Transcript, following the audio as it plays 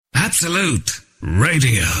Absolute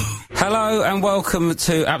Radio. Hello and welcome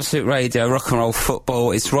to Absolute Radio, rock and roll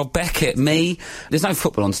football. It's Rob Beckett, me. There's no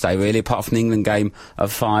football on today really, apart from the England game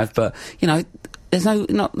of 5, but, you know, there's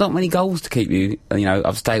not many goals to keep you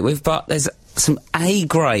up to date with, but there's some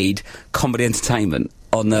A-grade comedy entertainment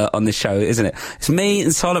on this show, isn't it? It's me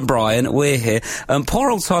and Silent Brian, we're here.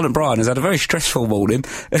 Poor old Silent Brian has had a very stressful morning.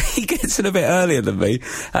 He gets in a bit earlier than me,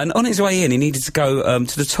 and on his way in, he needed to go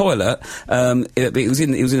to the toilet. It was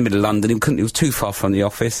in the middle of London. It was too far from the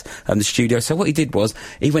office and the studio. So what he did was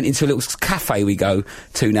he went into a little cafe we go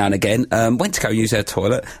to now and again. Went to go use their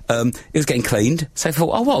toilet. It was getting cleaned, so he thought,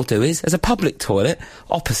 what I'll do is there's a public toilet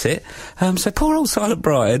opposite. So poor old Silent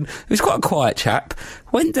Brian, who's quite a quiet chap,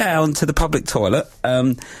 went down to the public toilet.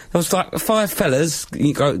 There was like 5 fellas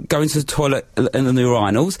going to the toilet in the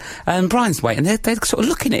urinals, and Brian's waiting. They're sort of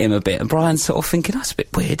looking at him a bit, and Brian's sort of thinking, that's a bit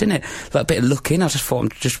weird, isn't it? Like a bit of looking. I just thought I'm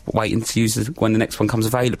just waiting to use when the next one comes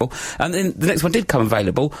available. And then the next one did come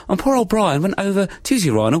available, and poor old Brian went over to his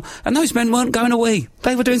urinal, and those men weren't going away.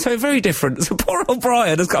 They were doing something very different. So poor old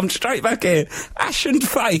Brian has come straight back here,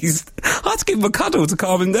 ashen-faced. I had to give him a cuddle to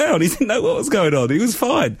calm him down. He didn't know what was going on. He was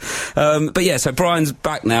fine. But yeah, so Brian's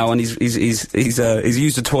back now, and he's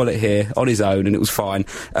used the toilet here on his own, and it was fine.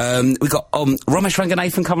 We've got Romesh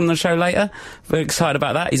Ranganathan coming on the show later. Very excited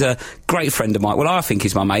about that. He's a great friend of mine. Well, I think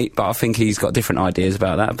he's my mate, but I think he's got different ideas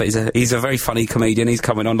about that. But he's a very funny comedian. He's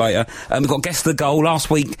coming on later. We've got Guess the Goal. Last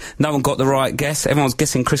week, no one got the right guess. Everyone's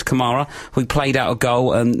guessing Chris Kamara. We played out a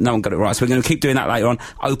goal, and no one got it right. So we're going to keep doing that later on.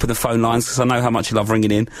 Open the phone lines, because I know how much you love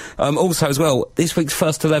ringing in. Also, as well, this week's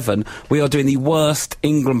First 11, we are doing the worst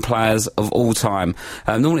England players of all time.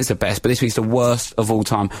 Normally it's the best, but this week's the worst of all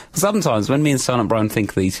time. Sometimes when me and Silent Brian think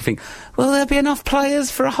of these, you think, will there be enough players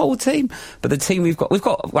for a whole team? But the team we've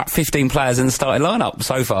got about 15 players in the starting lineup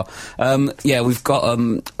so far. We've got,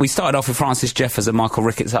 we started off with Francis Jeffers and Michael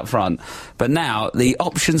Ricketts up front, but now the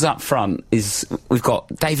options up front is, we've got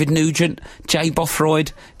David Nugent, Jay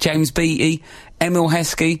Bothroyd, James Beattie, Emil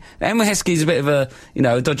Heskey. Emil Heskey's a bit of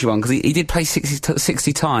a dodgy one, because he did play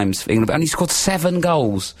 60 times for England, but only scored 7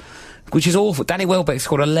 goals, which is awful. Danny Welbeck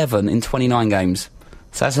scored 11 in 29 games.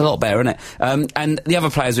 So that's a lot better, isn't it? And the other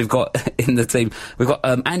players we've got in the team, we've got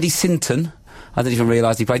Andy Sinton. I didn't even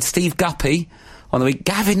realise he played. Steve Guppy on the week.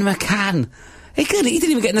 Gavin McCann. He didn't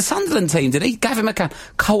even get in the Sunderland team, did he? Gavin McCann.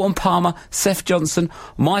 Colton Palmer, Seth Johnson,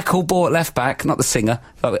 Michael Ball at left-back, not the singer,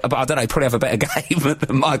 but I don't know, probably have a better game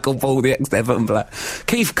than Michael Ball, the ex-Everton player.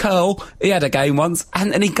 Keith Curle, he had a game once.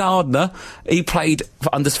 Anthony Gardner, he played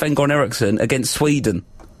under Sven-Goran Eriksson against Sweden.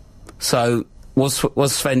 So,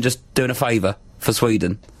 was Sven just doing a favour for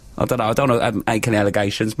Sweden? I don't know. I don't want to make any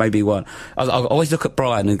allegations. Maybe he weren't. I always look at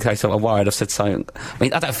Brian in case I'm worried I've said something. I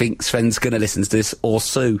mean, I don't think Sven's going to listen to this or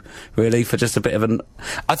sue, really, for just a bit of an...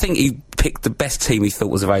 I think he picked the best team he thought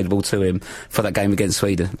was available to him for that game against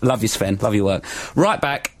Sweden. Love you, Sven. Love your work. Right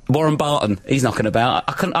back, Warren Barton. He's knocking about.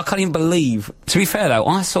 I can't even believe... To be fair, though,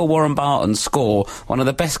 I saw Warren Barton score one of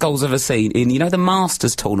the best goals I've ever seen in, the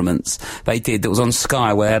Masters tournaments they did that was on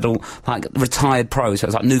Sky, where they had all, retired pros. So it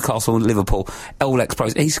was like Newcastle and Liverpool, all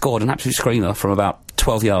ex-pros. He scored an absolute screamer from about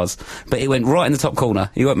 12 yards. But he went right in the top corner.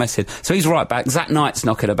 He weren't messing. So he's right back. Zach Knight's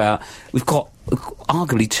knocking about. We've got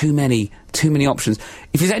arguably too many options.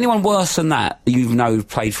 If there's anyone worse than that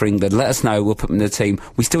played for England, let us know. We'll put them in the team.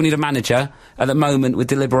 We still need a manager. At the moment, we're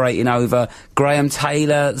deliberating over Graham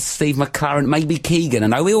Taylor, Steve McLaren, maybe Keegan. I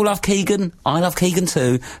know we all love Keegan. I love Keegan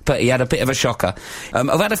too, but he had a bit of a shocker.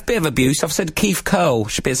 I've had a bit of abuse. I've said Keith Curle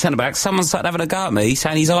should be a centre-back. Someone started having a go at me,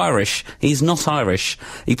 saying he's Irish. He's not Irish.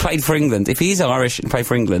 He played for England. If he is Irish and played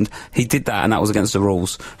for England, he did that, and that was against the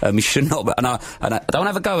rules. He should not... And I don't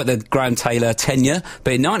have a go at the Graham Taylor tenure,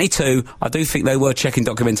 but in 92, I do think they were checking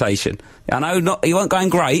documentation. I know he weren't going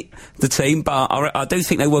great, the team, but I do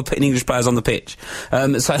think they were putting English players on the pitch.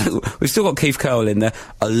 So we've still got Keith Curle in there.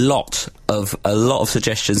 A lot of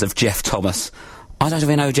suggestions of Jeff Thomas. I don't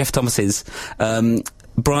even know who Jeff Thomas is.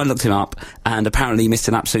 Brian looked him up, and apparently he missed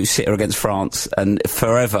an absolute sitter against France, and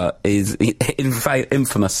forever is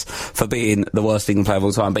infamous for being the worst England player of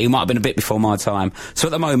all time, but he might have been a bit before my time. So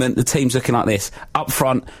at the moment, the team's looking like this. Up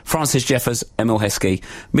front, Francis Jeffers, Emil Heskey.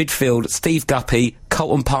 Midfield, Steve Guppy,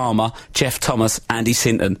 Colton Palmer, Jeff Thomas, Andy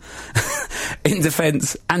Sinton. In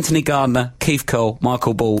defence, Anthony Gardner, Keith Curle,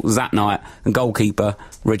 Michael Ball, Zach Knight, and goalkeeper,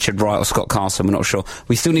 Richard Wright or Scott Carson, we're not sure.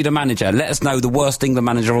 We still need a manager. Let us know the worst England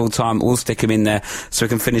manager of all time. We'll stick him in there so we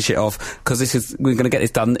can finish it off, because we're going to get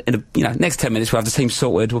this done in next 10 minutes. We'll have the team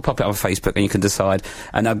sorted. We'll pop it on Facebook and you can decide.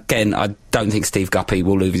 And again, I don't think Steve Guppy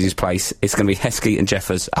will lose his place. It's going to be Heskey and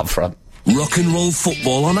Jeffers up front. Rock and roll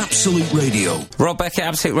football on Absolute Radio. Rob Beckett,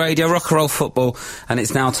 Absolute Radio, rock and roll football, and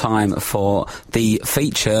it's now time for the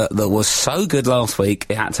feature that was so good last week,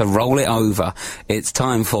 it had to roll it over. It's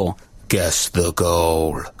time for Guess the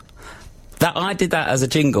Goal. That I did that as a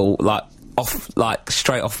jingle,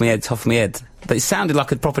 straight off my head, top of my head. But it sounded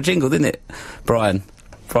like a proper jingle, didn't it, Brian?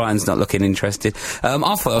 Brian's not looking interested. I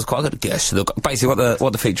thought I was quite good. Guess the basically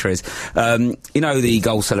what the feature is. You know the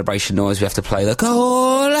goal celebration noise we have to play. The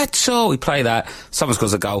goal, let's all. We play that. Someone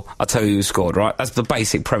scores a goal. I'll tell you who scored. Right. That's the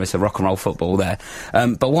basic premise of rock and roll football. There.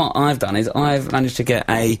 But what I've done is I've managed to get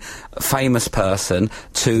a famous person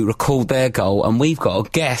to record their goal, and we've got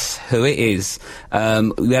to guess who it is. We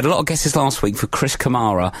had a lot of guesses last week for Chris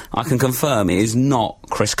Kamara. I can confirm it is not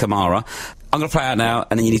Chris Kamara. I'm going to play out now,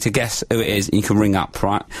 and then you need to guess who it is, and you can ring up,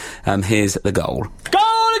 right? Here's the goal.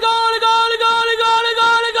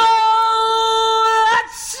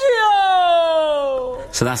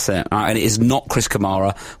 So that's it, right, and it is not Chris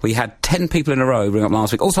Kamara. We had 10 people in a row ring up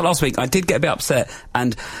last week. Also last week, I did get a bit upset,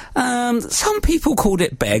 and some people called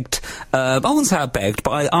it begged. I wouldn't say I begged,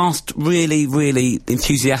 but I asked really, really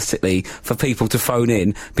enthusiastically for people to phone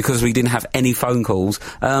in, because we didn't have any phone calls.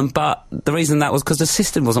 But the reason that was because the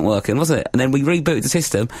system wasn't working, wasn't it? And then we rebooted the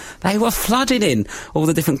system. They were flooding in all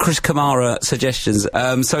the different Chris Kamara suggestions.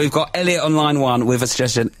 So we've got Elliot on line 1 with a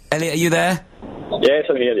suggestion. Elliot, are you there? Yes,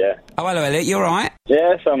 I'm here, yeah. Oh, hello, Elliot. You all right?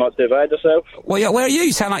 Yes, I'm not too bad. Yourself? Well, yeah, where are you?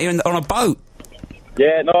 You sound like you're on a boat.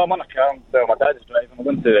 Yeah, no, I'm on a car. Well, my dad's driving. I'm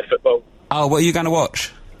going to the football. Oh, what are you going to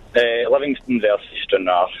watch? Livingston versus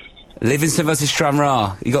Stranraer. Livingston versus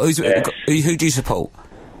Stranraer. You got who do you support?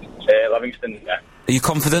 Livingston, yeah. Are you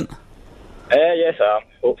confident? Yes, I am.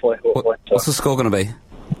 Hopefully. What's the score going to be?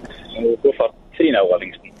 We'll go for 3-0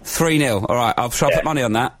 Livingston. 3-0. All right, I'll try to put money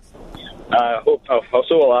on that.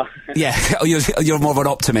 So will I. Yeah, you're more of an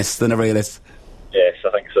optimist than a realist. Yes, I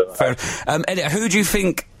think so. Fair. Elliot, who do you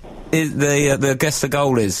think is the guess the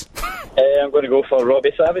goal is? I'm going to go for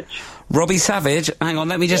Robbie Savage. Robbie Savage? Hang on,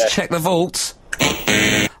 let me just check the vaults.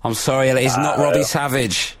 I'm sorry, Elliot, it's not Robbie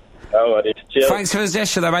Savage. Oh, it is. Cheers. Thanks for the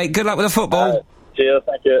suggestion, though, mate. Good luck with the football. Cheers,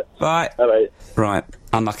 thank you. Bye. Bye-bye. Right,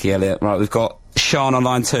 unlucky, Elliot. Right, we've got Sean on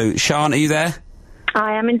line 2. Sean, are you there?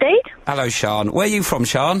 I am indeed. Hello, Sean. Where are you from,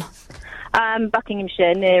 Sean?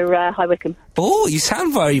 Buckinghamshire, near High Wycombe. Oh, you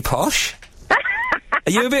sound very posh.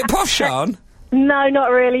 Are you a bit posh, Sean? No,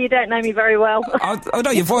 not really. You don't know me very well. Oh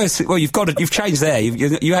no, your voice. Well, you've changed there.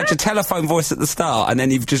 You had your telephone voice at the start, and then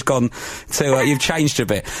you've just gone to. You've changed a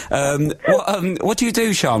bit. What do you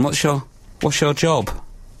do, Sean? What's your job?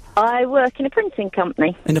 I work in a printing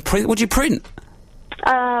company. In a print? What do you print?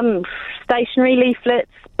 Stationery,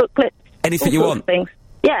 leaflets, booklets. Anything you want. Things.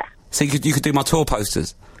 Yeah. So you could do my tour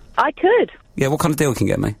posters. I could. Yeah. What kind of deal can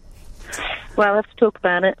you get me? Well, I'll have to talk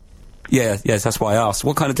about it. Yeah. Yes. That's why I asked.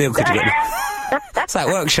 What kind of deal could you get me? That's how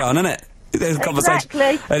it works, Sean, isn't it? There's a conversation.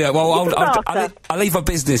 Exactly. Anyway, well, I'll leave my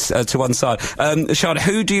business to one side. Sean,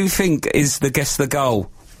 who do you think is the guess the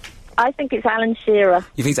goal? I think it's Alan Shearer.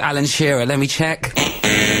 You think it's Alan Shearer? Let me check.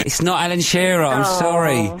 It's not Alan Shearer, I'm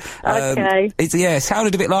sorry. Okay. It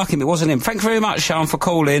sounded a bit like him, it wasn't him. Thank you very much, Sean, for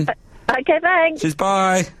calling. Okay, thanks. Cheers,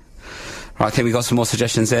 bye. Right, okay, we got some more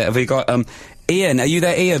suggestions there. Have we got, Ian? Are you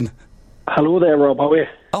there, Ian? Hello there, Rob. How are you?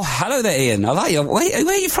 Oh, hello there, Ian. I like you. Where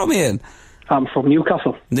are you from, Ian? I'm from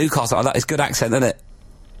Newcastle. Newcastle. Oh, that is good accent, isn't it?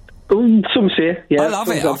 Some say, yeah. I love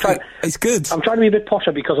it. It's good. I'm trying to be a bit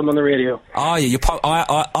posher because I'm on the radio. Oh, yeah.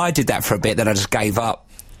 I did that for a bit, then I just gave up.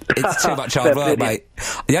 It's too much hard work, mate.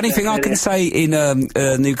 The only thing I can say in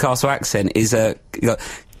Newcastle accent is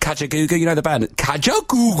Kajagoogoo. You know the band?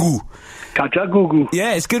 Kajagoogoo. Kajagoogoo.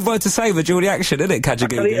 Yeah, it's a good word to say with dual action, isn't it,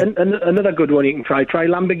 Kajagoogoo? Another good one you can try. Try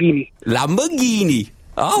Lamborghini. Lamborghini.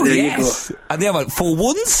 Oh, there yes. You go. And the other one, for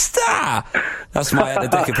 1 star. That's my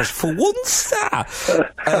Deck impression. For 1 star.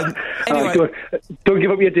 Anyway. Don't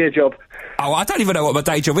give up your day job. Oh, I don't even know what my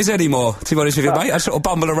day job is anymore, to be honest with you, mate. I sort of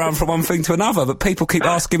bumble around from one thing to another, but people keep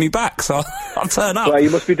asking me back, so I'll turn up. Well, you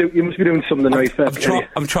must be doing something right.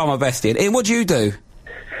 I'm trying my best, Ian. Ian, what do you do?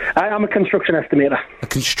 I'm a construction estimator. A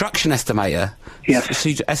construction estimator? Yes. So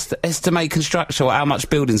you estimate construction, or how much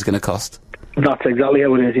building's going to cost? That's exactly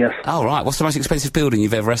how it is, yes. Oh, right. What's the most expensive building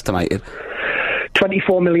you've ever estimated?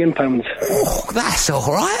 £24 million. Oh, that's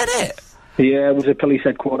all right, isn't it? Yeah, it was a police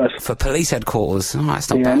headquarters. For police headquarters? Oh, that's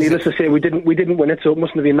not bad. Needless to say, we didn't win it, so it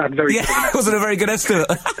mustn't have been that very good. Yeah, it wasn't a very good estimate.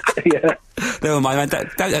 Yeah. Never mind, man.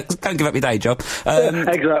 Don't give up your day job.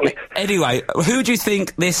 Exactly. Anyway, who do you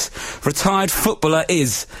think this retired footballer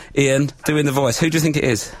is, Ian, doing the voice? Who do you think it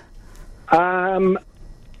is?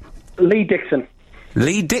 Lee Dixon.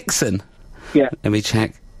 Lee Dixon? Yeah. Let me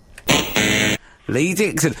check. Lee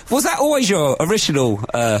Dixon. Was that always your original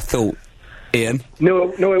thought? Ian? No,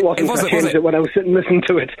 it wasn't. It wasn't, I changed was it? it when I was sitting listening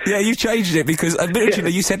to it. Yeah, you changed it because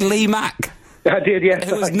originally you said Lee Mack, I did, yes.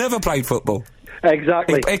 who has never played football.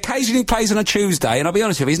 Exactly. He occasionally plays on a Tuesday, and I'll be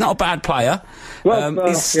honest with you, he's not a bad player. Well,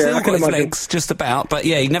 he's still I got can his imagine. legs, just about, but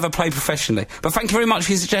yeah, he never played professionally. But thank you very much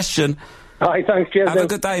for your suggestion. All right, thanks. Cheers. Have a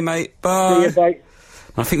good day, mate. Bye. See you, bye.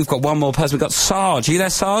 I think we've got one more person. We've got Sarge. Are you there,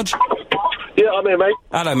 Sarge? Yeah, I'm here, mate.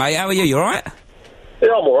 Hello, mate. How are you? You alright? Yeah,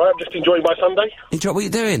 I'm alright. I'm just enjoying my Sunday. Enjoy what are you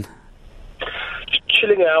doing? Just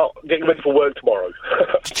chilling out, getting ready for work tomorrow.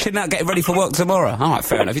 Just chilling out, getting ready for work tomorrow. Alright,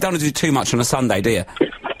 fair enough. You don't want to do too much on a Sunday, do you?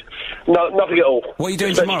 No, nothing at all. What are you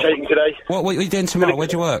doing Just tomorrow? meditating today. What are you doing tomorrow? Where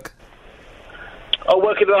do you work? I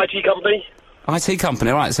work in an IT company. IT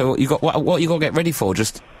company, right. So you got what you got to get ready for?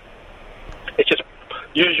 Just It's just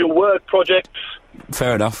usual work projects,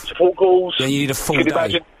 fair enough. support calls. Yeah, you need a full Can you day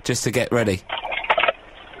imagine? just to get ready.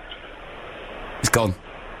 It's gone.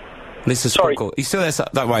 This is Sorry. call. You still there?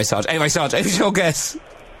 Don't worry, Sarge. Anyway, Sarge, who's your guess?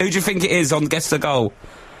 Who do you think it is on Guess the Goal?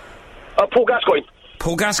 Paul Gascoigne.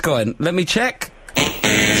 Paul Gascoigne. Let me check.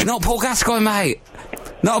 It's not Paul Gascoigne, mate.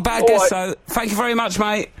 Not a bad All guess, right. though. Thank you very much,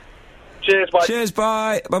 mate. Cheers, bye. Cheers,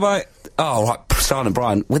 bye. Bye-bye. Oh, right, Silent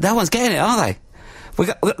Brian. Well, no one's getting it, are they? We're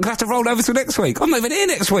going to have to roll over to next week. I'm not even here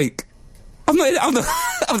next week.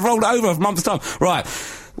 I've rolled over a month's time. Right,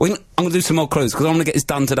 I'm going to do some more clues, because I'm going to get this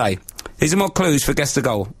done today. These are more clues for Guess the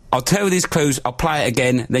Goal. I'll tell you these clues, I'll play it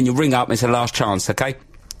again, then you ring up and it's the last chance, okay?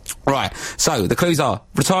 Right, so the clues are,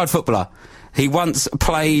 retired footballer. He once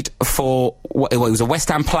played for, well, he was a West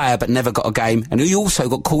Ham player but never got a game, and he also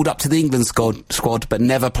got called up to the England squad but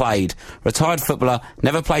never played. Retired footballer,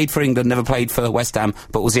 never played for England, never played for West Ham,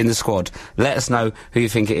 but was in the squad. Let us know who you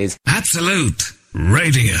think it is. Absolute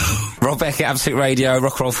Radio. Rob Beckett, Absolute Radio,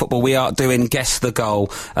 Rock and Roll Football. We are doing Guess the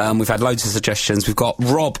Goal. We've had loads of suggestions. We've got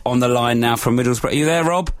Rob on the line now from Middlesbrough. Are you there,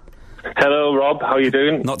 Rob? Hello, Rob. How are you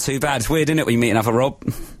doing? Not too bad. It's weird, isn't it, when you meet another Rob?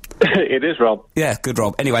 It is, Rob. Yeah, good,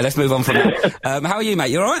 Rob. Anyway, let's move on from that. How are you,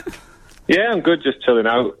 mate? You all right? Yeah, I'm good, just chilling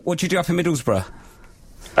out. What do you do up in Middlesbrough?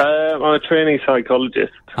 I'm a trainee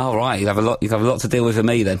psychologist. Oh, right. You have a lot to deal with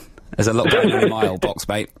me, then. There's a lot going on in my old box,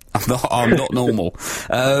 mate. I'm not normal.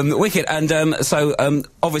 Wicked. And,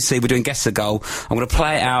 obviously we're doing Guess the Goal. I'm going to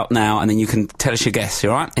play it out now, and then you can tell us your guess,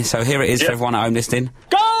 you all right? And so here it is for everyone at home listening.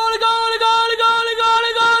 Goalie, goalie, goalie, goalie,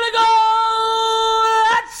 goalie, goalie, goal!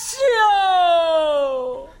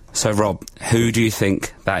 Lazio! So, Rob, who do you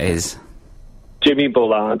think that is? Jimmy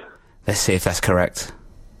Bullard. Let's see if that's correct.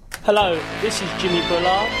 Hello, this is Jimmy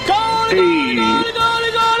Bullard. Goalie, Hey. goalie,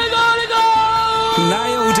 goalie, goalie, goalie, goalie!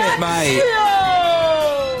 Nailed it, mate.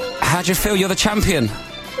 How do you feel? You're the champion.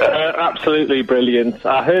 Absolutely brilliant.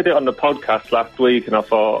 I heard it on the podcast last week, and I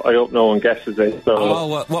thought, I hope no one guesses it. So, Oh,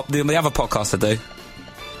 what the other podcast I do?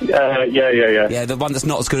 yeah. Yeah, the one that's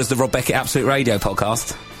not as good as the Rob Beckett Absolute Radio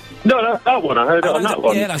podcast. No, that one. I heard it on that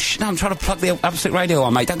one. Yeah, no, I'm trying to plug the Absolute Radio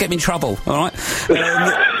on, mate. Don't get me in trouble, all right?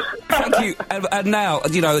 Thank you. And now,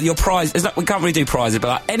 you know, your prize is that we can't really do prizes, but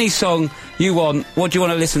like, any song you want, what do you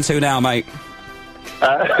want to listen to now, mate?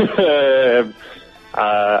 I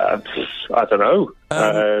don't know.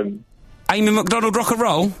 Amy McDonald Rock and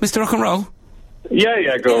Roll, Mr. Rock and Roll.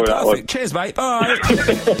 Yeah, go with that one. Perfect. Cheers, mate. Bye.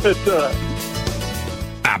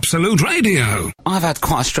 Absolute Radio. I've had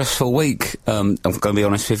quite a stressful week. I'm going to be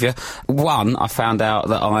honest with you. One, I found out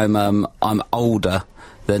that I'm older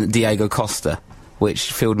than Diego Costa,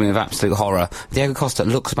 which filled me with absolute horror. Diego Costa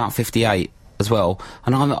looks about 58 as well,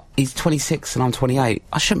 and he's 26 and I'm 28.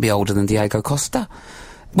 I shouldn't be older than Diego Costa.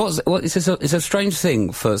 It's a strange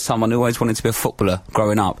thing for someone who always wanted to be a footballer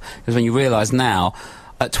growing up, because when you realise now,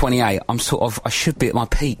 at 28, I should be at my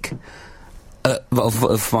peak of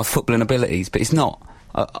my footballing abilities, but it's not.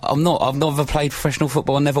 I've never played professional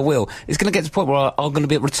football and never will. It's going to get to the point where I'm going to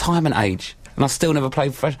be at retirement age, and I still never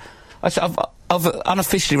played professional. I've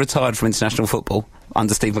unofficially retired from international football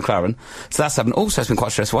under Steve McLaren, so that's happened. Also, it's been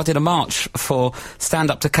quite stressful. I did a march for Stand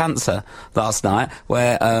Up to Cancer last night,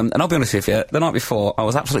 where, and I'll be honest with you, the night before I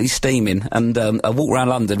was absolutely steaming, and a walk around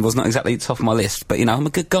London was not exactly top of my list, but you know, I'm a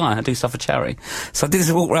good guy, I do stuff for charity. So I did this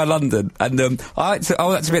walk around London, and I had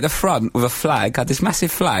to be at the front with a flag, I had this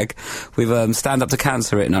massive flag with Stand Up to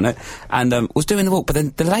Cancer written on it, and was doing the walk, but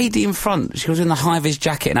then the lady in front, she was in the high-vis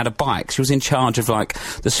jacket and had a bike, she was in charge of like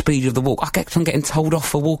the speed of the walk. I kept on getting told off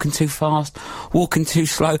for walking too fast, walking too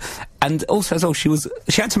slow, and also as well, she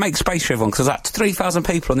had to make space for everyone, because there was like 3,000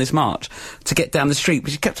 people on this march to get down the street,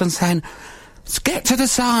 but she kept on saying, get to the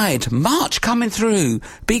side, march coming through,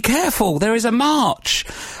 be careful, there is a march,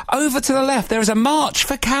 over to the left, there is a march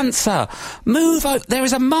for cancer, move over, there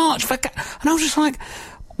is a march for and I was just like,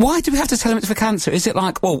 why do we have to tell them it's for cancer? Is it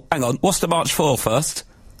like, well, hang on, what's the march for first?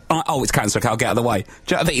 oh, it's cancer, okay, I'll get out of the way.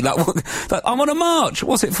 Do you know what I mean? Like, I'm on a march.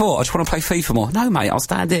 What's it for? I just want to play FIFA more. No, mate, I'll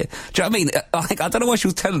stand here. Do you know what I mean? I don't know why she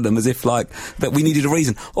was telling them as if, like, that we needed a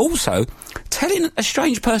reason. Also, telling a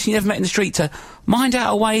strange person you never met in the street to mind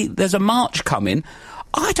out a way, there's a march coming.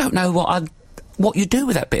 I don't know what you do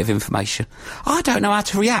with that bit of information. I don't know how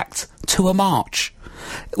to react to a march.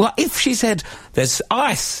 Well, if she said, there's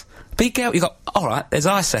ice, big girl, you go, all right, there's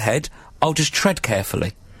ice ahead, I'll just tread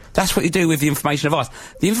carefully. That's what you do with the information of ice.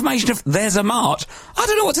 The information of there's a march, I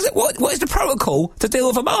don't know what to do. What is the protocol to deal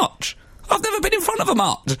with a march? I've never been in front of a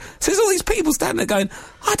march. So there's all these people standing there going,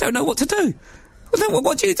 I don't know what to do.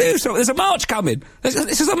 What do you do? So there's a march coming. This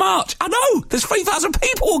is a march. I know. There's 3,000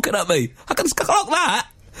 people walking at me. I can clock that.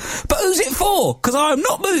 But who's it for? Because I am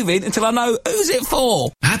not moving until I know who's it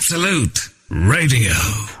for. Absolute Radio.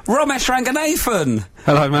 Romesh Ranganathan.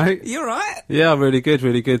 Hello, mate. You all right? Yeah, really good,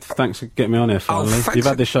 really good. Thanks for getting me on here, finally. thanks. You've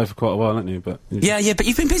had this show for quite a while, haven't you? But Yeah, but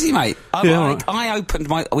you've been busy, mate. I opened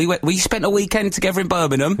my... We spent a weekend together in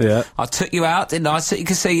Birmingham. Yeah. I took you out, didn't I? City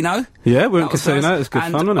Casino. Yeah, we were in casino. Nice. It was good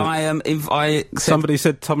fun, wasn't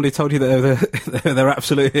it? Somebody told you that they're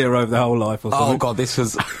absolute hero of their whole life or something. Oh, God, this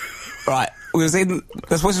was... Right, this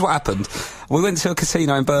is what happened. We went to a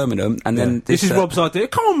casino in Birmingham, and then... This is Rob's idea.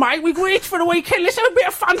 Come on, mate, we're here for the weekend. Let's have a bit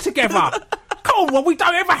of fun together. Come on, Rob, we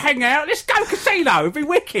don't ever hang out. Let's go casino. It'd be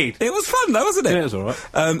wicked. It was fun, though, wasn't it? Yeah, it was all right.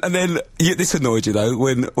 And then, this annoyed you, though,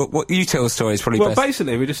 when... What you tell the story is probably best. Well,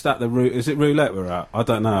 basically, we just at the roulette... Is it roulette we're at? I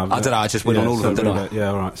don't know. I just went on all of them, didn't I? Yeah,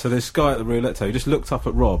 all right. So this guy at the roulette table, he just looked up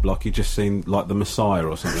at Rob like he'd just seen, like, the Messiah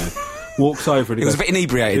or something. Walks over and he was goes, a bit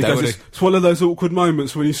inebriated, though, wasn't he? It's one of those awkward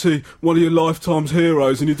moments when you see one of your lifetime's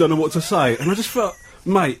heroes and you don't know what to say. And I just felt,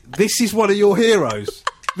 mate, this is one of your heroes.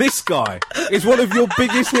 This guy is one of your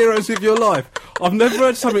biggest heroes of your life. I've never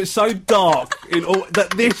heard something so dark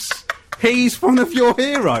he's one of your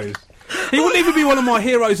heroes. He wouldn't even be one of my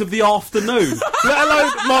heroes of the afternoon, let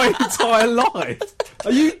alone my entire life.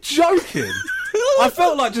 Are you joking? I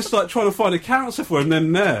felt like trying to find a counsellor for him then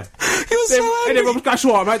and there. He was so angry. And everyone goes,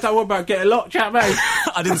 all right, mate, don't worry about getting a lot, chat, mate.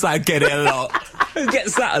 I didn't say I'd get it a lot. Who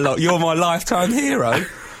gets that a lot? You're my lifetime hero.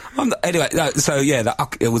 Anyway, no, so yeah,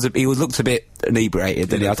 he looked a bit inebriated,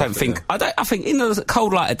 didn't he? I think in the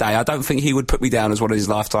cold light of day, I don't think he would put me down as one of his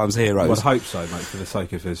lifetime's heroes. Well, I hope so, mate, for the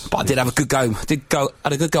sake of his... But I did have a good go. Had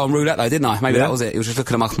a good go on roulette, though, didn't I? Maybe that was it. He was just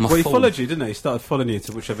looking at my phone. Well, he followed you, didn't he? He started following you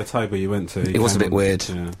to whichever table you went to. It was a bit weird.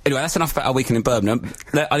 Yeah. Anyway, that's enough about our weekend in Birmingham.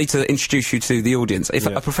 I need to introduce you to the audience. If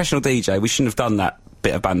a professional DJ, we shouldn't have done that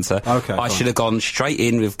bit of banter. Okay, I should have gone straight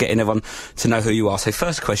in with getting everyone to know who you are. So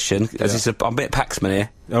first question, I'm a bit Paxman here.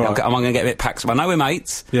 All right. I'm going to get a bit Paxman. I know we're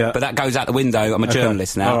mates, but that goes out the window. I'm a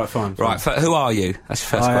journalist now. All right, fine. Right, who are you? That's the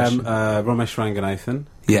first question. I am Romesh Ranganathan,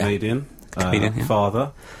 comedian,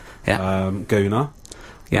 father, gooner,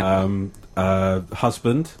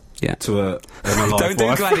 husband to a life Don't do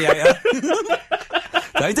wife. Gladiator.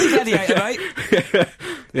 Don't do Gladiator, mate.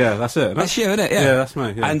 Yeah, that's it. That's you, isn't it? Yeah, that's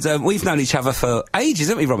me. Yeah. And we've known each other for ages,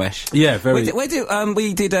 haven't we, Romesh? Yeah, very.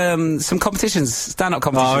 We did some competitions, stand-up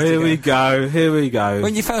competitions. Oh, here we go.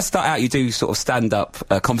 When you first start out, you do sort of stand-up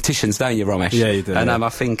competitions, don't you, Romesh? Yeah, you do. And I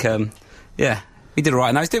think, we did all right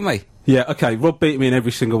in those, didn't we? Yeah, okay, Rob beat me in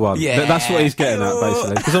every single one. Yeah. That's what he's getting at,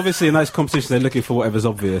 basically. Because obviously in those competitions, they're looking for whatever's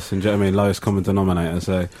obvious, and do you know what I mean? Lowest common denominator,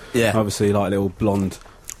 so... Yeah. Obviously, like a little blonde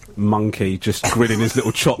monkey just grilling his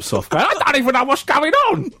little chops off, going, I don't even know what's going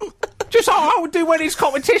on! Just I would do winning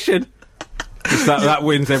competition! That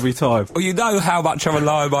wins every time. Well, you know how much I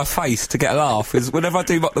rely on my face to get a laugh. Is whenever I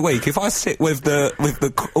do Mock the Week, if I sit with the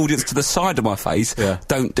audience to the side of my face,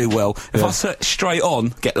 don't do well. If I sit straight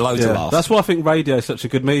on, get loads of laughs. That's why I think radio is such a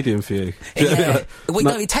good medium for you. Yeah.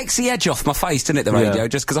 It takes the edge off my face, doesn't it, the radio?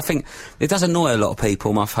 Just because I think it does annoy a lot of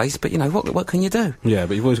people, my face, but, you know, what can you do? Yeah,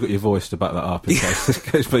 but you've always got your voice to back that up in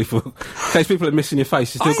case people are missing your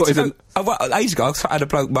face. You've still got ages ago, I had a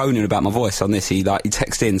bloke moaning about my voice on this. He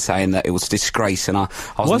texted in saying that it was disgrace, and I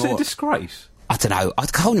was Was it a disgrace? I don't know. I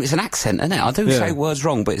told him it's an accent, isn't it? I do say words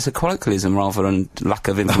wrong, but it's a colloquialism rather than lack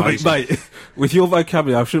of information. Mate, with your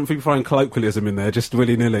vocabulary, I shouldn't be throwing colloquialism in there just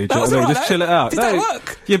willy-nilly. Just chill it out. Did that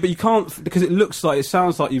work? Yeah, but you can't, because it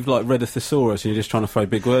sounds like you've like read a thesaurus and you're just trying to throw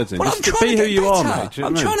big words in. Well, just be who you are, mate.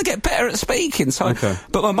 I'm trying to get better at speaking. So,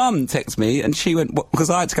 but my mum texted me and she went, because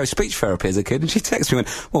I had to go speech therapy as a kid, and she texted me and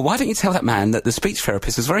went, well, why don't you tell that man that the speech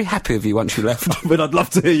therapist was very happy with you once you left? I mean, I'd love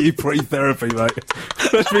to hear you pre-therapy, mate.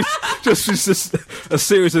 just a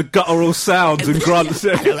series of guttural sounds and grunts.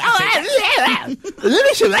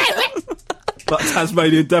 Like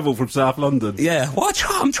Tasmanian Devil from South London. Yeah, well,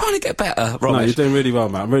 I'm trying to get better, Romesh. No, you're doing really well,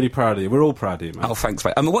 mate. I'm really proud of you. We're all proud of you, mate. Oh, thanks,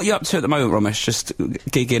 mate. What are you up to at the moment, Romesh? Just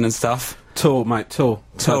gigging and stuff? Tour, mate, tour.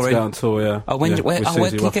 About to go on tour, yeah. Oh, where with can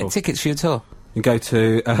Susie you Ruffle. get tickets for your tour? You go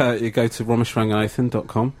to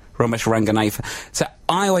romeshranganathan.com. Romesh Ranganathan. So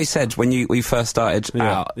I always said when we first started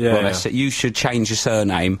out, Romesh, that you should change your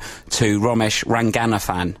surname to Romesh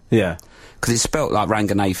Ranganathan. Yeah. Because it's spelt like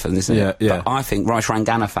Ranganathan, isn't it? Yeah. But I think Romesh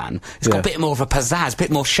Ranganathan, it's got a bit more of a pizzazz, a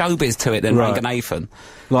bit more showbiz to it than Ranganathan.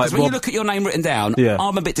 Because when you look at your name written down,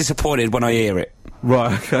 I'm a bit disappointed when I hear it.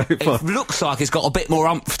 Right, okay. It looks like it's got a bit more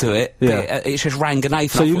umph to it. But it's just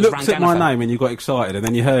Ranganathan. So you looked at my name and you got excited, and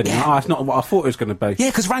then you heard it. And, it's not what I thought it was going to be. Yeah,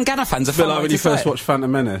 because Ranganathan's a bit fun like way when you to say first it. watched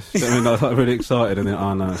Phantom Menace. I mean, I was like, really excited, and then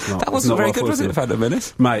no, it's not. That wasn't very good, was it, Phantom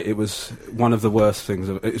Menace? Mate, it was one of the worst things.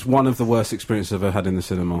 It's one of the worst experiences I've ever had in the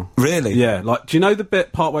cinema. Really? Yeah. Like, do you know the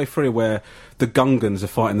bit partway through where the Gungans are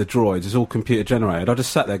fighting the droids? It's all computer generated. I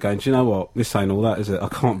just sat there going, do you know what? This ain't all that, is it? I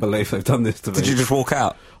can't believe they've done this to me. Did you just walk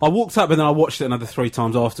out? I walked up, and then I watched it another 3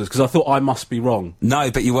 times afterwards because I thought I must be wrong. No,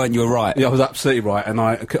 but you weren't. You were right. Yeah, I was absolutely right, and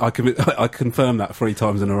I confirmed that 3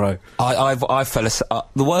 times in a row. I fell asleep.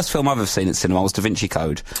 The worst film I've ever seen at cinema was Da Vinci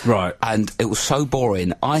Code. Right. And it was so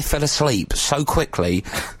boring. I fell asleep so quickly.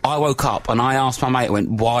 I woke up and I asked my mate, I went,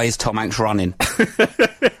 why is Tom Hanks running?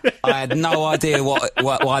 I had no idea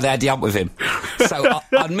why they had the ump with him. So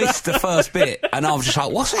I missed the first bit, and I was just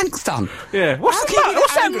like, what's Hanks done? Yeah. What's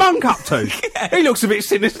that monk up to? Yeah. He looks a bit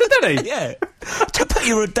sinister, doesn't he? Yeah. To put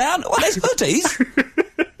your hood down. Well, there's hoodies.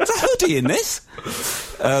 There's a hoodie in this.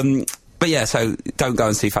 But yeah, so don't go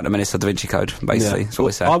and see Phantom Menace or Da Vinci Code, basically. That's what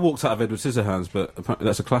we said. I walked out of Edward Scissorhands, but apparently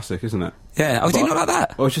that's a classic, isn't it? Yeah. Oh, do you not like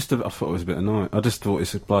that? I thought it was a bit annoying. I just thought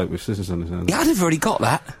it's a bloke with scissors on his hands. Yeah, I never really got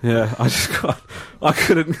that. Yeah, I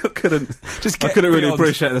couldn't really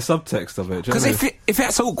appreciate the subtext of it. Because if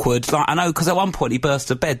that's awkward, like I know, because at one point he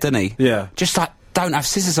burst a bed, didn't he? Yeah. Just like, don't have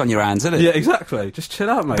scissors on your hands, isn't it? Yeah, exactly. Just chill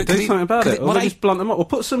out, mate. Do something about it. Or just blunt them up. Or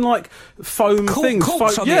put some, like, foam things.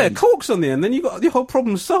 Corks on the end. Corks on the end. Then you got your whole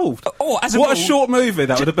problem solved. What a short movie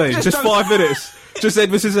that would have been. Just 5 minutes. Just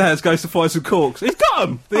Edward Scissorhands goes to find some corks. He's got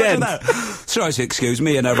them! The end. Sorry to excuse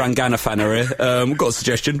me and a Ranganathan are here. We've got a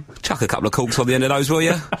suggestion. Chuck a couple of corks on the end of those, will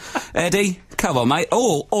you? Eddie, come on, mate.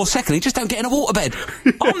 Or secondly, just don't get in a waterbed.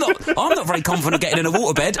 I'm not very confident getting in a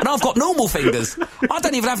waterbed, and I've got normal fingers. I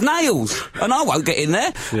don't even have nails, and I won't get in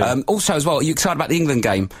there. Yeah. Also, as well, are you excited about the England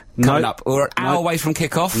game coming up? We're an hour away from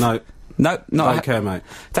kick-off. No, not don't care, mate.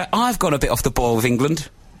 I've gone a bit off the boil with England.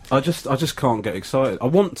 I just can't get excited. I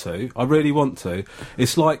want to. I really want to.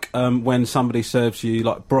 It's like when somebody serves you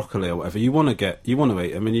like broccoli or whatever. You want to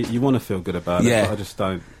eat. I mean, you want to feel good about it. But I just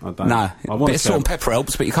don't. I don't. No, a bit of salt and pepper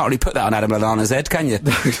helps, but you can't really put that on Adam Lallana's head, can you?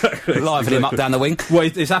 Exactly. Liven him up down the wing. Well,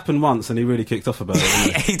 it's happened once, and he really kicked off about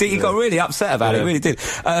it. He got really upset about it. He really did.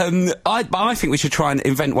 I think we should try and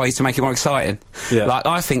invent ways to make it more exciting. Yeah. Like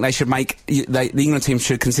I think they should make the England team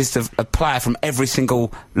should consist of a player from every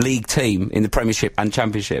single league team in the Premiership and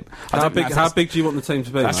Championship. How big do you want the team to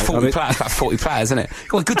be? That's mate? 40 players. About 40 players, isn't it?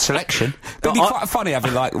 Got a good selection. It'd be quite funny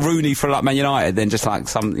having like Rooney for like Man United, then just like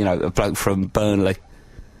some a bloke from Burnley.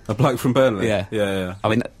 A bloke from Burnley. Yeah. I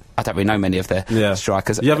mean, I don't really know many of their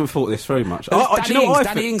strikers. You haven't thought this through much.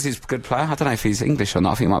 Danny Ings is a good player. I don't know if he's English or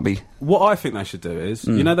not. I think he might be. What I think they should do is,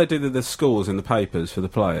 you know, they do the scores in the papers for the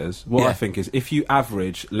players. What I think is, if you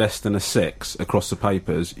average less than a 6 across the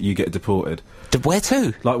papers, you get deported. Where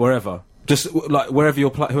to? Like wherever. Just like whoever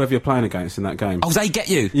you're playing against in that game. Oh, they get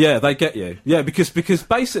you? Yeah, they get you. Yeah, because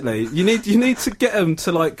basically you need to get them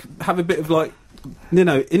to like have a bit of like, you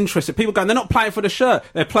know, interest. People going, they're not playing for the shirt,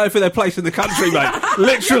 they're playing for their place in the country, mate.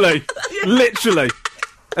 Literally.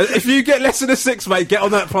 If you get less than a 6, mate, get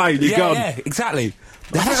on that plane. You're gone. Yeah, exactly.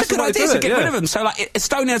 That's a good idea to get rid of them. So, like,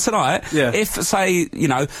 Estonia tonight, if, say, you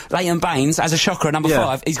know, Leighton Baines as a shocker at number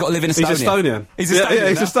 5, he's got to live in Estonia. He's Estonian. He's Estonian. Yeah,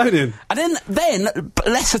 he's Estonian. And then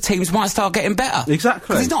lesser teams might start getting better. Exactly.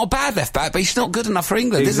 Because he's not a bad left back, but he's not good enough for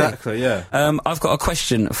England, is he? Exactly, yeah. I've got a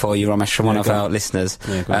question for you, Romesh, from one of our listeners.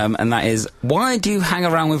 Yeah, and that is, why do you hang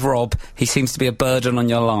around with Rob? He seems to be a burden on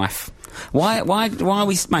your life. Why are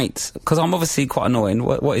we mates? Because I'm obviously quite annoying.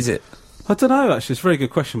 What is it? I don't know, actually. It's a very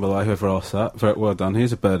good question, by the way, whoever asked that. Very well done.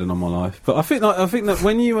 He's a burden on my life. But I think that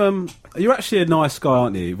when you, you're actually a nice guy,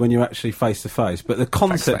 aren't you, when you're actually face to face, but the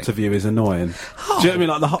concept of you is annoying. Oh. Do you know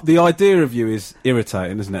what I mean? Like, the idea of you is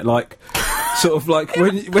irritating, isn't it? Like, sort of like,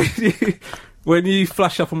 when you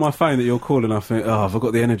flash up on my phone that you're calling, I think, oh, have I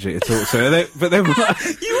got the energy to talk to her? But then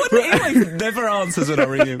he always never answers when I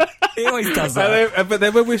ring him. He always does that. But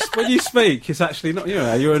then when you speak, it's actually not, you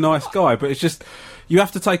know, you're a nice guy, but it's just, you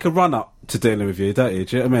have to take a run up to dealing with you, don't you?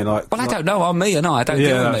 Do you know what I mean? Like, Well, I don't know. I'm me and I don't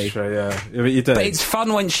deal with that's me. true. Yeah, but you do. But it's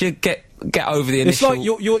fun once you get over the It's initial.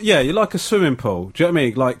 like you're like a swimming pool. Do you know what I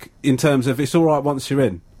mean? Like in terms of it's all right once you're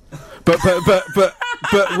in, but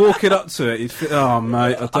walking up to it, oh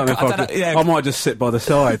mate, I don't know if I might just sit by the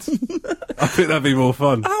side. I think that'd be more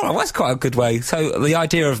fun. Oh, well, that's quite a good way. So the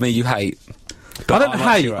idea of me you hate. I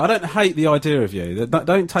don't hate the idea of you.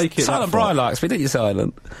 Don't take it. Silent Brian likes me, don't you,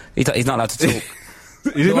 Silent? He's not allowed to talk.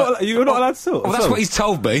 You're not allowed to talk. Well, that's what he's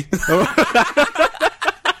told me.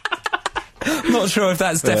 I'm not sure if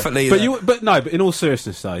that's definitely. But in all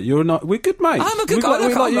seriousness, though, we're good mates. I'm a good guy. You're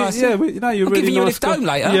you're I'm really giving you a nice lift home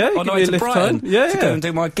later. Yeah, on the way to Brighton. Yeah, to go and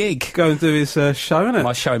do my gig. Go and do his show, innit?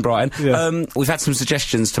 My show in Brighton. Yeah. We've had some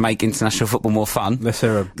suggestions to make international football more fun. Let's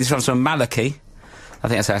hear 'em. This one's from Maliki. I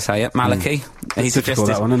think that's how I say it. Maliki. He suggested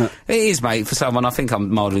that one, isn't it? It is, mate, for someone. I think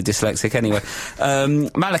I'm mildly dyslexic anyway.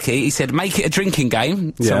 Maliki, he said, make it a drinking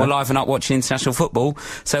game, so we'll liven up watching international football.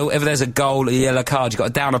 So whenever there's a goal or a yellow card, you've got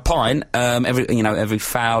to down a pint, every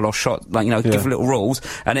foul or shot, give little rules,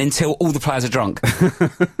 and until all the players are drunk.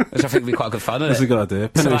 Which I think would be quite good fun, isn't That's it? a good idea.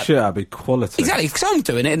 Penalty shootout would be quality. Exactly, because I'm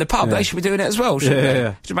doing it in the pub, they should be doing it as well, shouldn't they?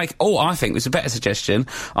 Yeah. Should make. Oh, I think it was a better suggestion.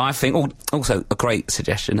 I think also a great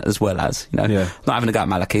suggestion as well as not having a go at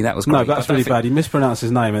Maliki. That was great. No, but that's really bad. You mispronounce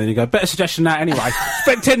his name and then you go, better suggestion than that anyway.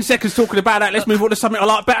 Spent 10 seconds talking about that. Let's move on to something I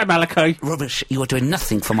like better, Maliki. Rubbish. You are doing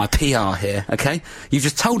nothing for my PR here. Okay, you've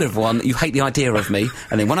just told everyone that you hate the idea of me,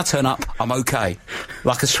 and then when I turn up, I'm okay,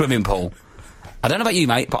 like a swimming pool. I don't know about you,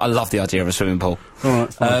 mate, but I love the idea of a swimming pool. All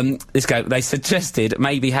right, fine. They suggested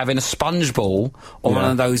maybe having a sponge ball or one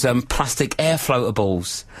of those plastic air floater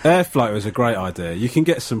balls. Air floater is a great idea. You can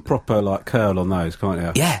get some proper curl on those, can't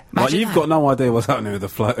you? Yeah, like you've got no idea what's happening with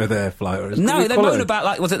the air floater. No, they moan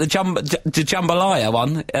about was it the Jambalaya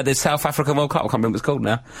one at the South African World Cup? I can't remember what it's called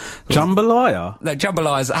now. Jambalaya? No,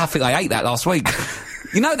 Jambalaya. I think I ate that last week.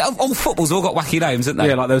 You know, all football's all got wacky names, haven't they?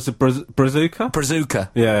 Yeah, like there's a Brazuca? Brazuca.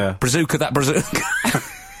 Yeah. Brazuca, that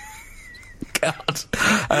Brazuca. God.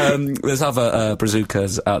 There's other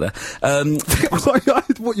Brazucas out there.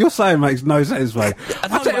 What you're saying makes no sense, mate.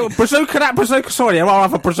 Brazuca, that Brazuca, sorry, there are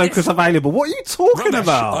other Brazucas available. What are you talking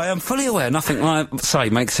about? I am fully aware nothing I say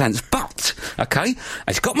makes sense, but, okay,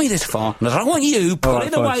 it's got me this far, and I don't want you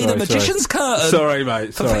pulling away the magician's curtain. Sorry,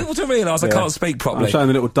 mate, for people to realise I can't speak properly. I'm showing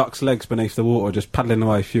the little duck's legs beneath the water, just paddling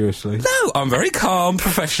away furiously. No, I'm very calm,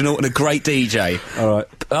 professional, and a great DJ. All right.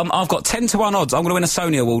 I've got 10-1 odds. I'm going to win a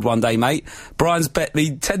Sony Award one day, mate. Brian's bet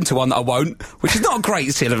me 10-1 that I won't, which is not a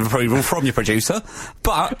great seal of approval from your producer,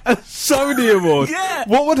 but... A Sony Award? Yeah.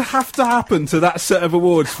 What would have to happen to that set of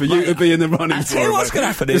awards for you to be in the running for it? I tell you what's going to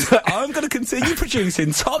happen is I'm going to continue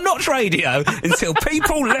producing top-notch radio until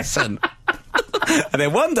people listen. And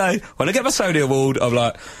then one day, when I get my Sony Award, I'm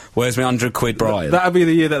like, where's my £100, Brian? That'll be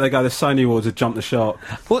the year that they go, the Sony Awards have jumped the shark.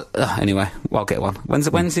 What? Anyway, I'll get one. When's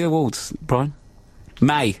the awards, Brian?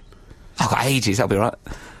 May. I've got ages, that'll be right.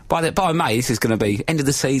 By May, this is going to be end of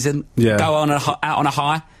the season. Yeah. Go out on a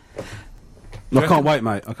high. I can't wait,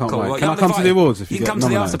 mate. I can't wait. Well, can I come to the awards if you can get come to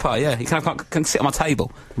the nominated? after party, yeah. You can sit on my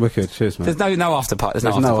table. Wicked, cheers, mate. There's no after party.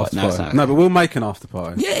 There's no after party. No, but we'll make an after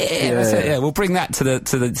party. Yeah, that's it. Yeah, we'll bring that to the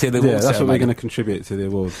awards. Yeah, that's what we're going to contribute to the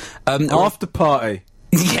awards. After party.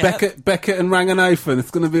 Yeah. Beckett and Ranganathan.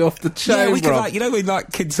 It's going to be off the chain, yeah, we could, bro. when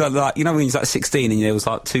kids are when he's 16 and there was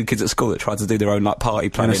 2 kids at school that tried to do their own party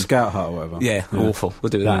planning. In a scout hut or whatever. Yeah, awful. We'll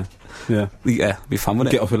do that. Yeah. It'd be fun,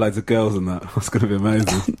 wouldn't it? Get off with loads of girls and that. That's going to be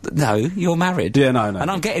amazing. No, you're married. Yeah, no.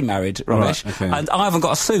 And I'm getting married, Ramesh. Right, okay. And I haven't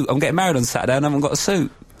got a suit. I'm getting married on Saturday and I haven't got a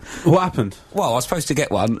suit. What happened? Well, I was supposed to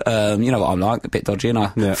get one. You know what I'm like, a bit dodgy, and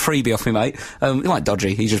freebie off me, mate. He wasn't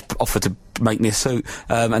dodgy. He just offered to make me a suit,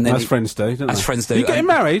 and then as friends do, don't they? As friends do. You getting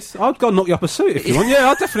married? I'll go and knock you up a suit if you want.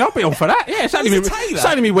 Yeah, I'll be on for that. Yeah, it's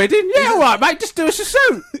only me wedding. Yeah, all right, mate. Just do us a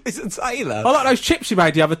suit. He's a tailor. I like those chips you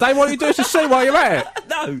made the other day. Why don't you do us a suit while you're at it?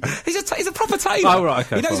 No, he's a proper tailor. Oh right,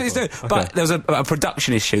 okay. He knows what he's doing. Okay. But there was a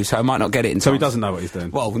production issue, so I might not get it in time. So he doesn't know what he's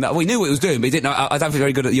doing. Well, no, we knew what he was doing, but he didn't know. I don't feel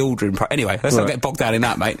very good at the ordering. Anyway, let's not get bogged down in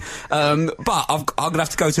that, mate. But I'm going to have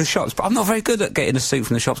to go to the shops. But I'm not very good at getting a suit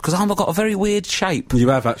from the shops because I've got a very weird shape. You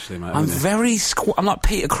have actually, mate. I'm very I'm like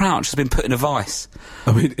Peter Crouch has been put in a vice.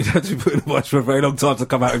 I mean, it had to be put in a vice for a very long time to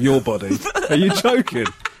come out of your body. Are you joking?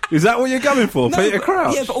 Is that what you're going for, no, Peter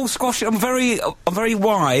Crouch? Yeah, but all squashy. I'm very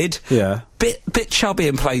wide. Yeah. Bit chubby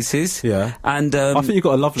in places. Yeah. And I think you've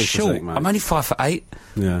got a lovely short. physique, mate. I'm only 5'8".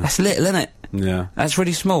 Yeah. That's little, isn't it? Yeah. That's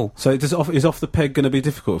really small. So is off the peg going to be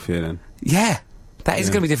difficult for you then? Yeah, that is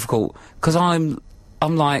going to be difficult because I'm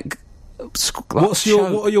like. What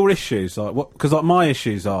are your issues like? Because my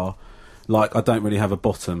issues are. like, I don't really have a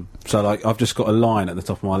bottom. So, like, I've just got a line at the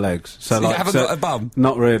top of my legs. So you like, haven't got a bum?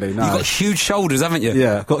 Not really, no. You've got huge shoulders, haven't you?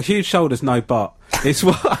 Yeah, got huge shoulders, no butt. It's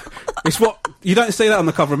what you don't see that on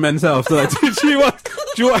the cover of Men's Health, do you? Do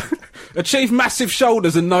you want achieve massive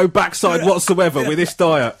shoulders and no backside whatsoever with this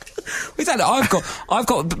diet? Exactly. I've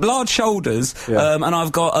got large shoulders, and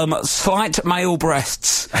I've got slight male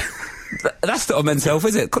breasts. That's not a Men's Health,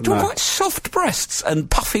 is it? No. Quite soft breasts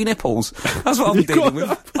and puffy nipples. That's what I'm dealing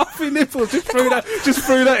with. Puffy nipples. Just threw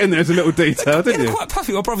that in there as a little detail, didn't you? Quite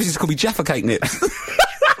puffy. My brother used to call me Jaffa Cake Nips.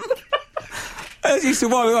 I used to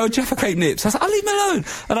worry about Jaffa Cake Nips. I was like, leave me alone.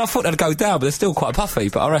 And I thought they'd go down, but they're still quite puffy.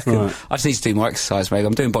 But I reckon I just need to do more exercise, mate.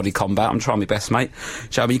 I'm doing body combat. I'm trying my best, mate.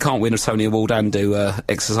 I mean, you can't win a Tony Award and do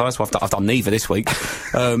exercise. Well, I've done neither this week.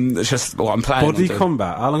 It's just what I'm planning Body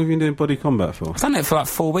combat? How long have you been doing body combat for? I've done it for like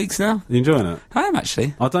 4 weeks now. You enjoying it? I am,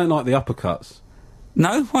 actually. I don't like the uppercuts.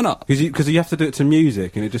 No? Why not? Because you have to do it to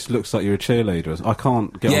music and it just looks like you're a cheerleader. I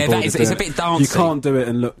can't get on board with it's a bit dancey. You can't do it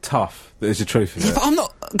and look tough. That is the truth of it. Yeah, but I'm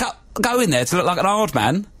not going there to look like an hard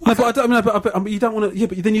man. No, but I mean, you don't want to... Yeah,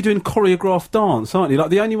 but then you're doing choreographed dance, aren't you?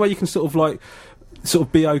 Like, the only way you can sort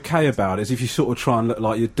of be okay about it is if you sort of try and look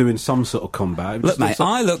like you're doing some sort of combat. Look, mate,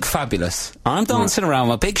 I look fabulous. I'm dancing around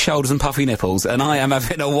with big shoulders and puffy nipples, and I am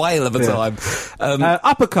having a whale of a time.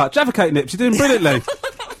 Uppercut, Jaffa Cake Nips, you're doing brilliantly.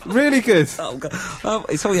 Really good. Oh, God.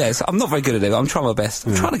 I'm not very good at it. I'm trying my best.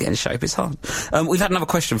 I'm trying to get in shape. It's hard. We've had another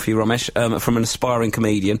question for you, Romesh, from an aspiring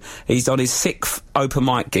comedian. He's on his 6th open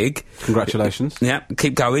mic gig. Congratulations. Yeah,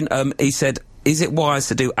 keep going. He said, is it wise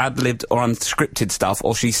to do ad-libbed or unscripted stuff,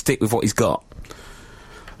 or should he stick with what he's got?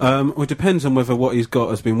 Well, it depends on whether what he's got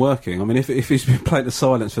has been working. I mean, if he's been playing to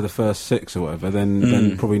silence for the first 6 or whatever,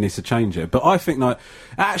 then probably needs to change it. But I think, like,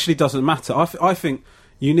 it actually doesn't matter. I think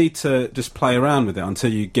you need to just play around with it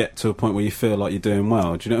until you get to a point where you feel like you're doing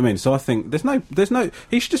well. Do you know what I mean? So I think there's no.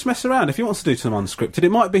 He should just mess around. If he wants to do some unscripted,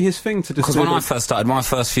 it might be his thing to just. Because when I first started, my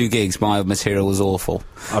first few gigs, my material was awful.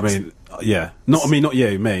 I mean, yeah, not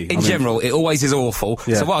you, me. In general, it always is awful.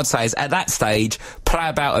 Yeah. So what I'd say is, at that stage, play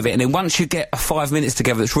about with it, and then once you get 5 minutes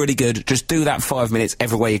together that's really good, just do that 5 minutes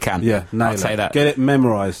everywhere you can. Yeah, I'd say that. Get it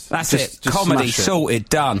memorised. That's it. Comedy sorted,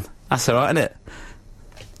 done. That's all right, isn't it?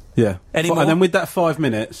 Yeah. And then with that 5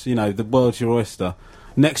 minutes, you know, the world's your oyster.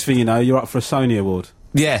 Next thing you know, you're up for a Sony Award.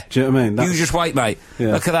 Yeah. Do you know what I mean? You just wait, mate.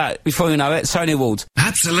 Yeah. Look at that. Before you know it, Sony Awards.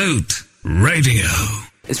 Absolute Radio.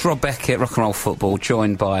 It's Rob Beckett, Rock and Roll Football,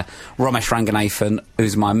 joined by Romesh Ranganathan,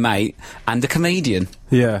 who's my mate, and a comedian.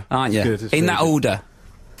 Yeah. Aren't you? Good, in that order.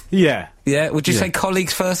 Yeah. Yeah. Would you say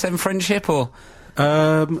colleagues first, then friendship, or...?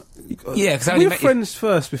 Yeah, because we were friends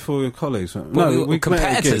first before we were colleagues. Well, we were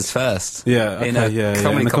competitors first. Yeah, okay,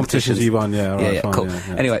 in the competitions you won. Yeah, right, yeah, fine, cool.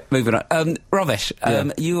 Yeah. Anyway, moving on. Romesh,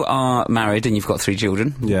 you are married and you've got 3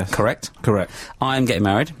 children. Yes, correct. Correct. I'm getting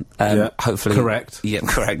married. Hopefully, correct. Yeah,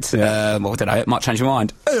 correct. Yeah. What did I? Might change your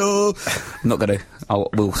mind. I'm not going to.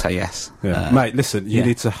 We'll say yes. Yeah. Mate, listen, you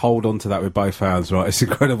need to hold on to that with both hands, right? It's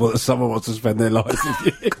incredible that someone wants to spend their life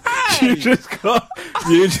with you. You just got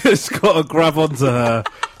to grab onto her.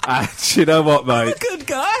 And you know what, mate? I'm a good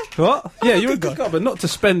guy. What? Yeah, you're a good guy, but not to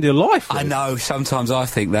spend your life with. I know, sometimes I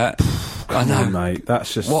think that. I know. On, mate,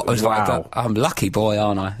 that's just... Wow. I'm lucky boy,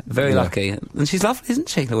 aren't I? Very lucky. And she's lovely, isn't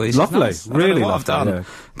she, Louise? Lovely, nice. really lovely. I've done. Yeah.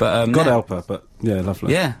 But, God help her, but yeah,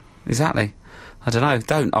 lovely. Yeah, exactly. I don't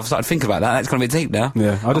know. I've started thinking about that. That's going to be deep now.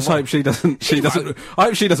 Yeah, I just hope she doesn't. I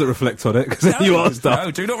hope she doesn't reflect on it because then you are stuff. No,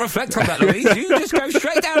 do not reflect on that, Louise. You just go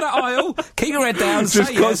straight down that aisle, keep your head down,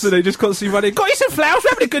 just constantly running. Got you some flowers. We're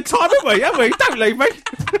having a good time, haven't we? Don't leave me.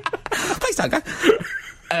 Please don't go.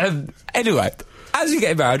 Anyway. As you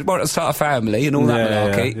get married, want to start a family and all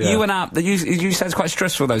that malarkey. Yeah. You went out. You said it's quite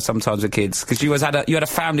stressful though sometimes with kids because you had a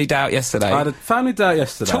family day out yesterday. I had a family day out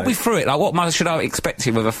yesterday. Talk me through it. Like, what should I expect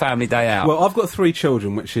with a family day out? Well, I've got 3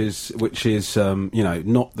 children, which is you know,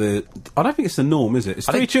 not the. I don't think it's the norm, is it?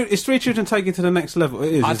 It's 3 children taken to the next level.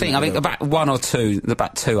 It is. I think about 1 or 2.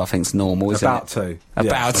 About 2, I think, is normal. Isn't about it? 2.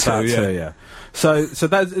 About 2. Yeah. So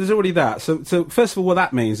there's already that. So first of all, what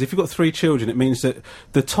that means, if you've got 3 children, it means that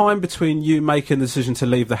the time between you making the decision to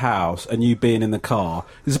leave the house and you being in the car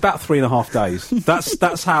is about 3.5 days.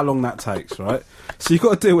 That's how long that takes, right? So you've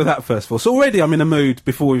got to deal with that first of all. So already I'm in a mood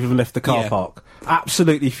before we've even left the car park.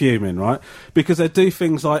 Absolutely fuming, right? Because they do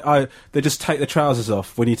things like they just take the trousers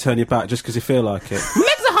off when you turn your back just because you feel like it.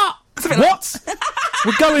 Legs are hot. What?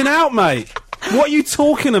 We're going out, mate. What are you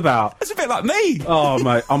talking about? It's a bit like me. Oh,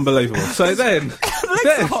 mate, unbelievable. So then...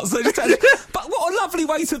 But what a lovely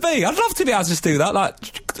way to be. I'd love to be able to just do that.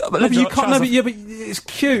 But you can't... but it's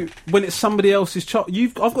cute when it's somebody else's child.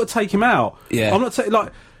 I've got to take him out. Yeah. I'm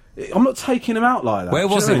not taking him out like that. Where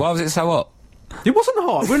was it? Why was it so hot? It wasn't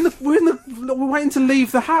hot. We're waiting to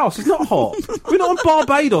leave the house. It's not hot. We're not on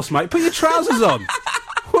Barbados, mate. Put your trousers on.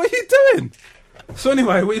 What are you doing? So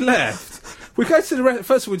anyway, we left. We go to the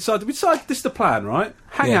first of all, we decided this is the plan, right?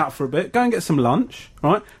 Hang out for a bit, go and get some lunch,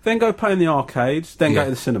 right? Then go play in the arcades, then go to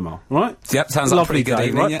the cinema, right? Yep, sounds like a pretty good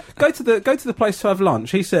evening, right? yeah. Go to the place to have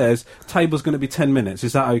lunch. He says table's going to be 10 minutes.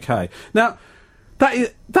 Is that okay? Now,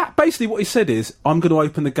 that basically what he said is, I'm going to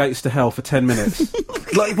open the gates to hell for 10 minutes.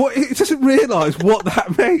 Like, what? He doesn't realise what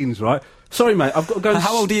that means, right? Sorry, mate, I've got to go.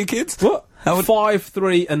 How old are your kids? What? 5,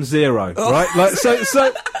 3, and 0. Right? Like,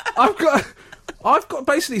 so I've got to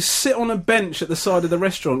basically sit on a bench at the side of the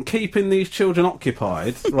restaurant, keeping these children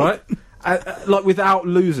occupied, right? Like without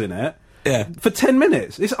losing it. Yeah. For 10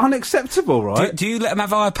 minutes. It's unacceptable, right? Do you let them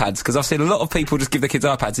have iPads? Because I've seen a lot of people just give their kids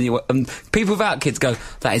iPads, and people without kids go,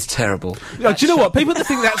 that is terrible. Do you know what? People that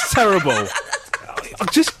think that's terrible,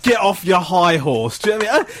 just get off your high horse. Do you know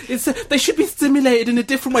what I mean? They should be stimulated in a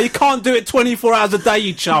different way. You can't do it 24 hours a day,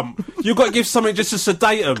 you chump. You've got to give something just to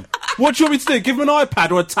sedate them. What do you want me to do? Give them an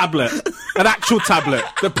iPad or a tablet? An actual tablet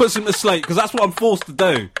that puts them to sleep? Because that's what I'm forced to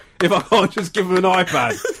do if I can't just give them an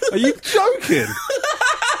iPad. Are you joking?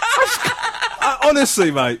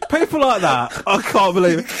 Honestly, mate, people like that, I can't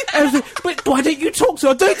believe it. But why don't you talk to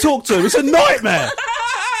him? I don't talk to him. It's a nightmare.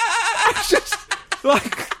 It's just,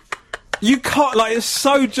 like, you can't, like, it's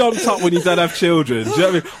so jumped up when you don't have children. Do you know what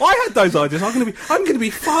I mean? I had those ideas. I'm going to be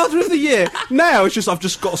father of the year. Now it's just, I've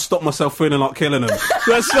just got to stop myself feeling like killing them.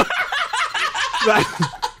 That's not,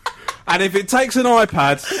 and if it takes an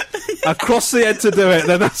iPad across the head to do it,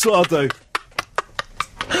 then that's what I'll do.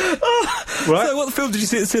 Right? So what film did you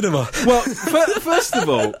see at the cinema? Well, first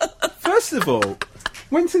of all,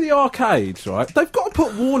 went to the arcades, right? They've got to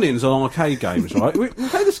put warnings on arcade games, right? We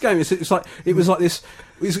played this game, it was like this,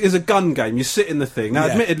 it's a gun game, you sit in the thing. Now,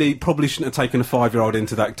 admittedly, probably shouldn't have taken a 5-year-old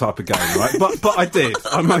into that type of game, right? But I did.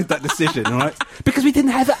 I made that decision, right? Because we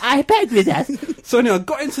didn't have an iPad with us. So anyway, I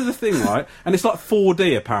got into the thing, right? And it's like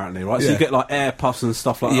 4D, apparently, right? So you get like air puffs and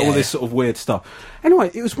stuff like that, all this sort of weird stuff.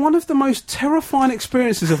 Anyway, it was one of the most terrifying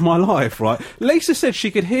experiences of my life, right? Lisa said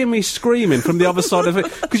she could hear me screaming from the other side of it,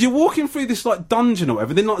 because you're walking through this, like, dungeon or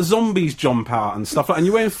whatever, then, like, zombies jump out and stuff like that, and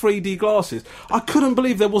you're wearing 3D glasses. I couldn't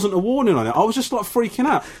believe there wasn't a warning on it. I was just, like, freaking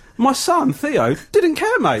out. My son, Theo, didn't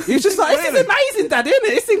care, mate. He was just like, this is amazing, Dad, isn't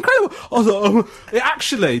it? It's incredible. I was like,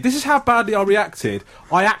 actually, this is how badly I reacted.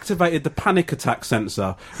 I activated the panic attack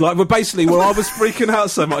sensor. Like, basically, where I was freaking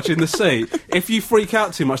out so much in the seat, if you freak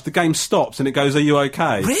out too much, the game stops and it goes, are you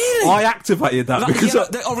okay? Really? I activated that like, because...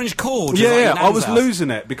 the orange cord. Yeah, I was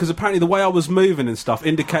losing it, because apparently the way I was moving and stuff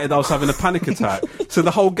indicated I was having a panic attack. So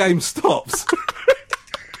the whole game stops.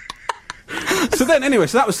 So then, anyway,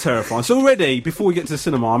 so that was terrifying. So already, before we get to the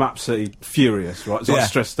cinema, I'm absolutely furious, right? So I'm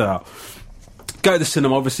stressed out. Go to the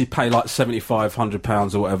cinema, obviously pay like £75,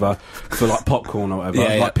 £100 or whatever for like popcorn or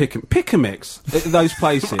whatever. Like Pick a Mix, those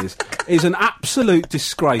places, is an absolute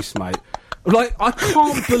disgrace, mate. Like, I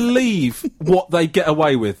can't believe what they get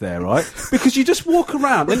away with there, right? Because you just walk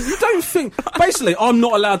around and you don't think... Basically, I'm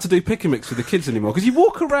not allowed to do Pick a Mix with the kids anymore, because you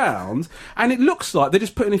walk around and it looks like they're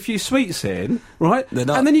just putting a few sweets in, right? They're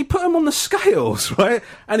not. And then you put them on the scales, right?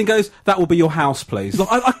 And he goes, that will be your house, please. Like,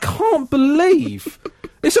 I can't believe...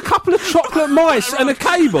 It's a couple of chocolate mice and a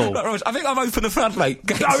cable. Right, I think I've opened the floodgate.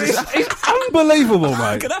 No, it's unbelievable, mate.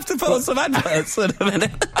 I'm going to have to put on some adverts in a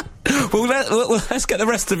minute. Let's get the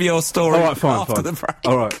rest of your story after the break.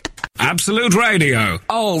 All right. Absolute Radio.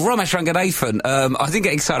 Oh, Ramesh Ranganathan. I didn't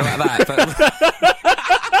get excited about that, but...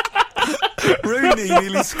 Rooney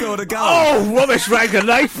nearly scored a goal. Oh, Ramesh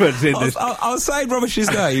Ranganathan's in this. I was saying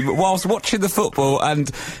Ramesh's name whilst watching the football, and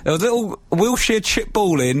there was a little Wilshere chip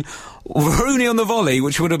ball in, Rooney on the volley,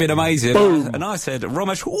 which would have been amazing. Boom. And I said,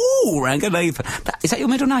 Ramesh, Ranganathan. Is that your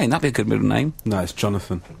middle name? That'd be a good middle name. No, it's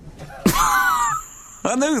Jonathan.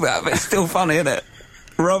 I knew that, but it's still funny, isn't it?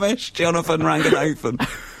 Ramesh Jonathan Ranganathan.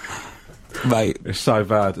 Mate. It's so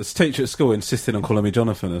bad. This teacher at school insisted on calling me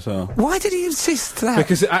Jonathan as well. Why did he insist that?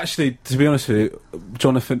 Because actually, to be honest with you,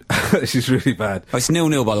 Jonathan... this is really bad. Oh, it's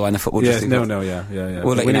 0-0, by the way, in the football. Yeah, it's 0-0, yeah.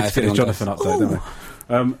 We'll let we you need know to get a Jonathan update,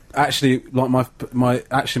 don't we? Actually, like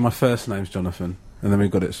my first name's Jonathan, and then we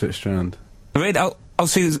got it switched around. Really? I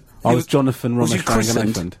was Jonathan was Ramesh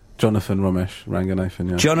Ranganathan. Jonathan Ramesh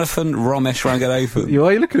Ranganathan, yeah. Jonathan Ramesh Ranganathan. Why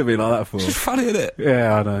are you looking at me like that for? It's just funny, isn't it?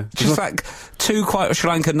 Yeah, I know. Just like two quite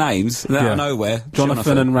Sri Lankan names out of nowhere.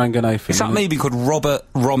 Jonathan and Ranganathan. It's like me being called Robert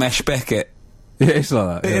Ramesh Beckett. Yeah, it's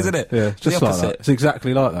like that. It is, isn't it? Yeah, it's just like that. It's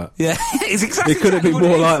exactly like that. Yeah, it's exactly. It couldn't be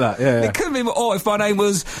more like that. Yeah, it couldn't be more. Or if my name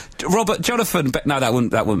was Robert Jonathan, no, that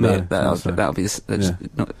wouldn't be it. That would be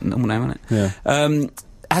not normal name, isn't it? Yeah.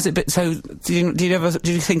 has it been? So, did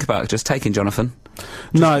you think about just taking Jonathan?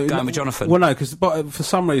 No, going with Jonathan. Well, no, because for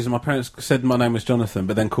some reason my parents said my name was Jonathan,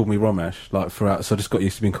 but then called me Romesh, like throughout. So I just got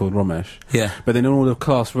used to being called Romesh. Yeah. But then in all the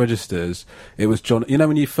class registers, it was John. You know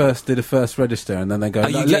when you first did a first register, and then they go,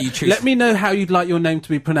 you choose. "Let me know how you'd like your name to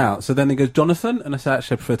be pronounced." So then he goes, "Jonathan," and I said,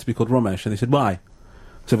 "Actually, I prefer to be called Romesh." And they said, "Why?"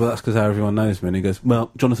 So, well, that's because how everyone knows me. And he goes,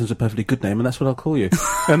 "Well, Jonathan's a perfectly good name, and that's what I'll call you."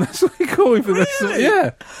 And that's what he called me for the rest of it.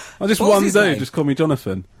 Yeah. I just one day just call me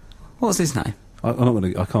Jonathan. What's his name? I'm not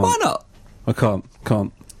going to. I can't. Why not? I can't.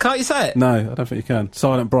 Can't you say it? No, I don't think you can.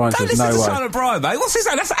 Silent Brian Don't says listen no to way. Silent Brian, mate. What's his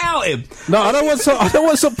name? Let's out him. No, I don't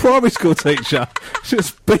want some primary school teacher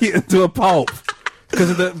just beaten to a pulp because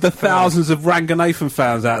of the thousands of Ranganathan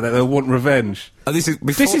fans out there that want revenge. This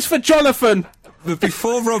is for Jonathan.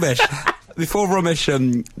 Before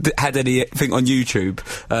Romesh had anything on YouTube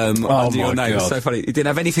under your name. It was so funny. He didn't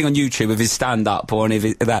have anything on YouTube of his stand-up or any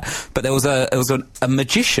of that. But there was a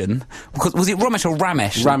magician. Was it Romesh or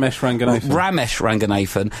Ramesh? Ramesh Ranganathan. Ramesh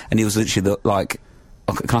Ranganathan, and he was literally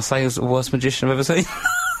can I say he was the worst magician I've ever seen?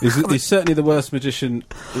 He's certainly the worst magician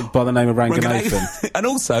by the name of Ranganathan. And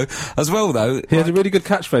also, as well though, he had a really good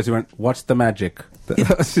catchphrase. He went, "What's the magic?" I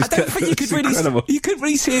don't think you could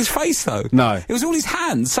really see his face though. No, it was all his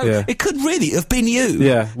hands, so it could really have been you.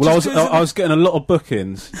 Yeah. Well, I was getting a lot of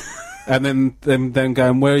bookings, and then them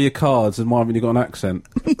going, "Where are your cards?" and why haven't you got an accent?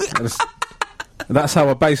 That's how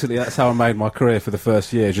I made my career for the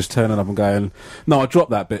first year, just turning up and going, "No, I dropped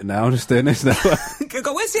that bit now, I'm just doing this now."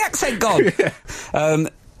 Where's the accent gone? Yeah.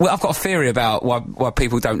 Well, I've got a theory about why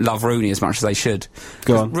people don't love Rooney as much as they should.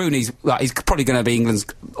 Go on. Rooney's he's probably going to be England's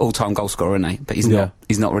all-time goal scorer, isn't he? But he's not.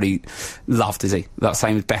 He's not really loved, is he? That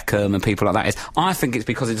same as Beckham and people like that. I think it's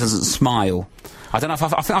because he doesn't smile. I don't know if I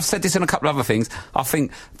think I've said this in a couple of other things. I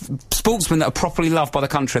think sportsmen that are properly loved by the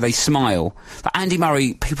country, they smile. But Andy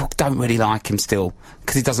Murray, people don't really like him still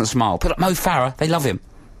because he doesn't smile. But like Mo Farah, they love him.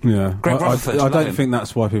 Yeah, Greg Rutherford, I don't think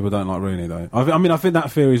that's why people don't like Rooney, though. I mean, I think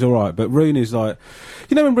that theory's all right, but Rooney's like,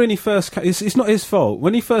 you know, when Rooney first came, it's not his fault.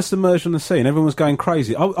 When he first emerged on the scene, everyone was going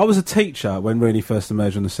crazy. I was a teacher when Rooney first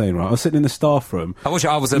emerged on the scene, right? I was sitting in the staff room. I think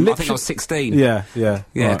I was 16. Yeah,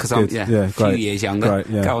 because I'm a few years younger. Great,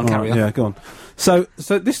 yeah. Go on, carry on. Yeah, go on. So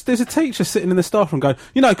there's a teacher sitting in the staff room going,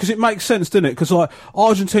 you know, because it makes sense, doesn't it? Because like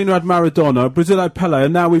Argentina had Maradona, Brazil had Pele,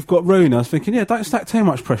 and now we've got Rooney. I was thinking, yeah, don't stack too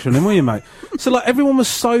much pressure on him, will you, mate? So like everyone was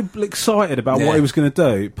so excited about what he was going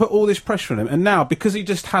to do, put all this pressure on him, and now because he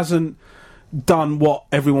just hasn't done what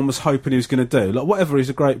everyone was hoping he was going to do, like whatever, he's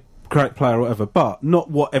a great player or whatever, but not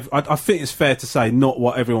what I think it's fair to say not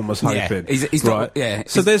what everyone was hoping. He's right? Not, yeah.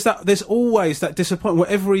 So there's always that disappointment.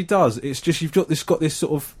 Whatever he does, it's just you've got this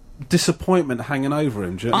sort of disappointment hanging over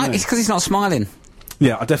him. Do you know what I mean? It's because he's not smiling.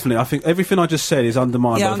 Yeah, I think everything I just said is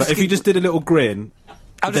undermined by the fact. If you just did a little grin,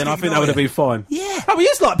 then I think that would have been fine. Yeah. Oh, he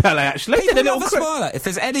is like Pele, actually. People did a little smiler. If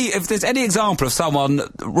there's any example of someone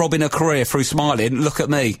robbing a career through smiling, look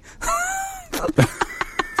at me.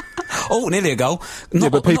 Oh, nearly a goal.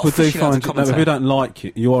 But people do find if they don't like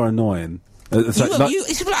you, you are annoying. It's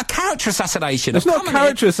like a character assassination. It's not a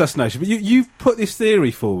character assassination, but you put this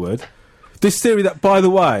theory forward. This theory that, by the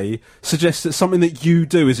way, suggests that something that you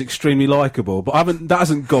do is extremely likeable, but that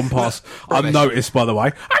hasn't gone past unnoticed, by the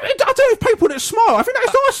way. I do have people that smile. I think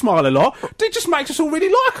that's nice, smile a lot. It just makes us all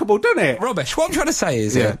really likeable, doesn't it? Rubbish. What I'm trying to say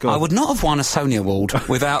is, I would not have won a Sony Award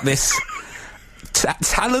without this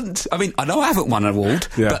talent. I mean, I know I haven't won an award,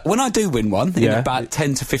 but when I do win one in about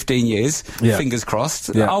 10 to 15 years, fingers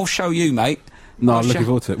crossed, I'll show you, mate. No, I'm looking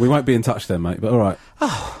forward to it. We won't be in touch then, mate, but all right.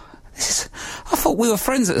 Oh. I thought we were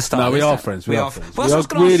friends at the start. No, we are friends. We are friends. Well, I was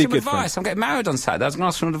going to ask some advice. I'm getting married on Saturday. I was going to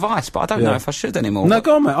ask some advice, but I don't know if I should anymore. No,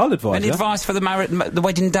 go on, mate. I'll advise. Any advice for the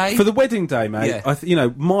wedding day? For the wedding day, mate. Yeah.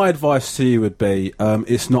 My advice to you would be,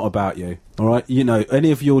 it's not about you. All right,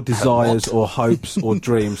 any of your desires or hopes or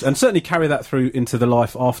dreams, and certainly carry that through into the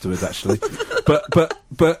life afterwards. Actually, but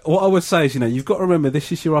what I would say is, you've got to remember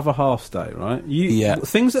this is your other half's day, right?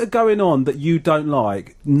 Things that are going on that you don't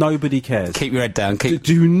like, nobody cares. Keep your head down.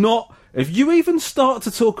 Do not. If you even start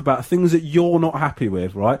to talk about things that you're not happy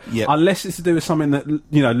with, right? Yep. Unless it's to do with something that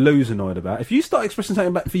Lou's annoyed about. If you start expressing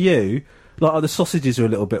something back for you. Like, the sausages are a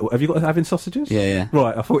little bit... Have you got to having sausages? Yeah.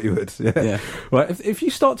 Right, I thought you would. Yeah. Right, if you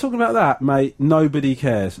start talking about that, mate, nobody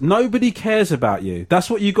cares. Nobody cares about you. That's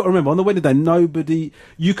what you've got to remember. On the wedding day,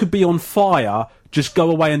 you could be on fire, just go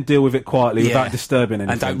away and deal with it quietly without disturbing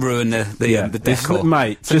anything. And don't ruin the decor.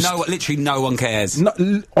 Mate, so literally no one cares.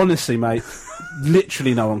 Honestly, mate,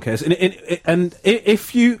 literally no one cares. And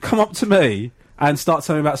if you come up to me and start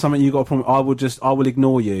telling me about something you got a problem, I will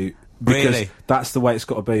ignore you. Because that's the way it's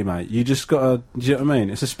got to be, mate. You just got to... Do you know what I mean?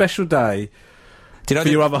 It's a special day. Do you know for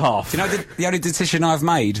your other half. Do you know the only decision I've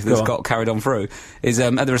made that's got carried on through is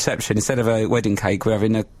at the reception, instead of a wedding cake, we're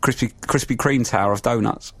having a Krispy Kreme tower of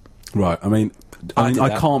donuts. Right, I mean,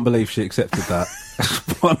 I can't believe she accepted that.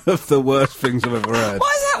 One of the worst things I've ever heard.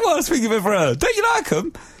 Why is that worst thing you've ever heard? Don't you like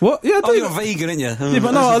them? What? Yeah, I do. You're vegan, aren't you? Yeah,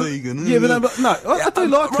 but no, I do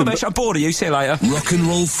like them. Ramesh, I'm bored of you. See you later. Rock and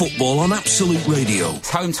roll football on Absolute Radio.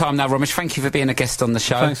 It's home time now, Ramesh. Thank you for being a guest on the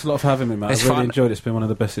show. Thanks a lot for having me, mate. It's I really fun. enjoyed it. It's been one of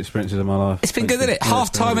the best experiences of my life. It's been good, isn't it?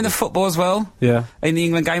 Half time in the football as well. Yeah. In the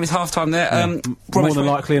England game, it's half time there. More than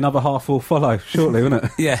likely, another half will follow shortly, won't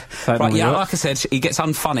it? Yeah. Right, yeah, like I said, he gets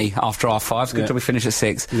unfunny after half 5. It's good job we finish at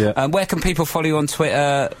 6. Yeah. Where can people follow you on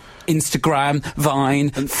Twitter, Instagram, Vine,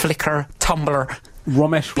 Flickr, Tumblr?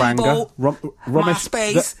 Romesh Ranga.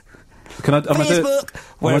 MySpace. Am I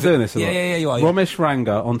Facebook. doing this? Yeah, you are. Romesh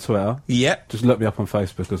Ranga on Twitter. Yep. Just look me up on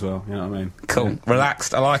Facebook as well, you know what I mean? Cool. Yeah.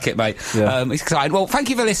 Relaxed. I like it, mate. Yeah. It's exciting. Well, thank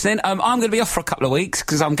you for listening. I'm going to be off for a couple of weeks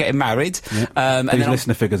because I'm getting married. Yeah. And These then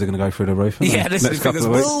listener figures are going to go through the roof. Yeah, listener Next couple figures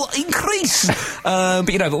of weeks. will increase.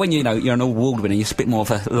 But when you're an award winner, you're a bit more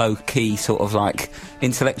of a low-key sort of like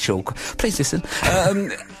intellectual. Please listen.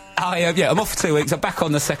 I'm off for 2 weeks. I'm back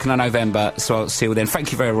on the 2nd of November, so I'll see you then.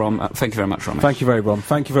 Thank you very much, Romesh. Thank you very, Rob.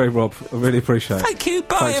 Thank you very, Rob. I really appreciate it. Thank you.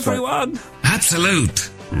 Bye, Thanks, everyone.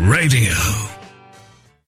 Absolute Radio.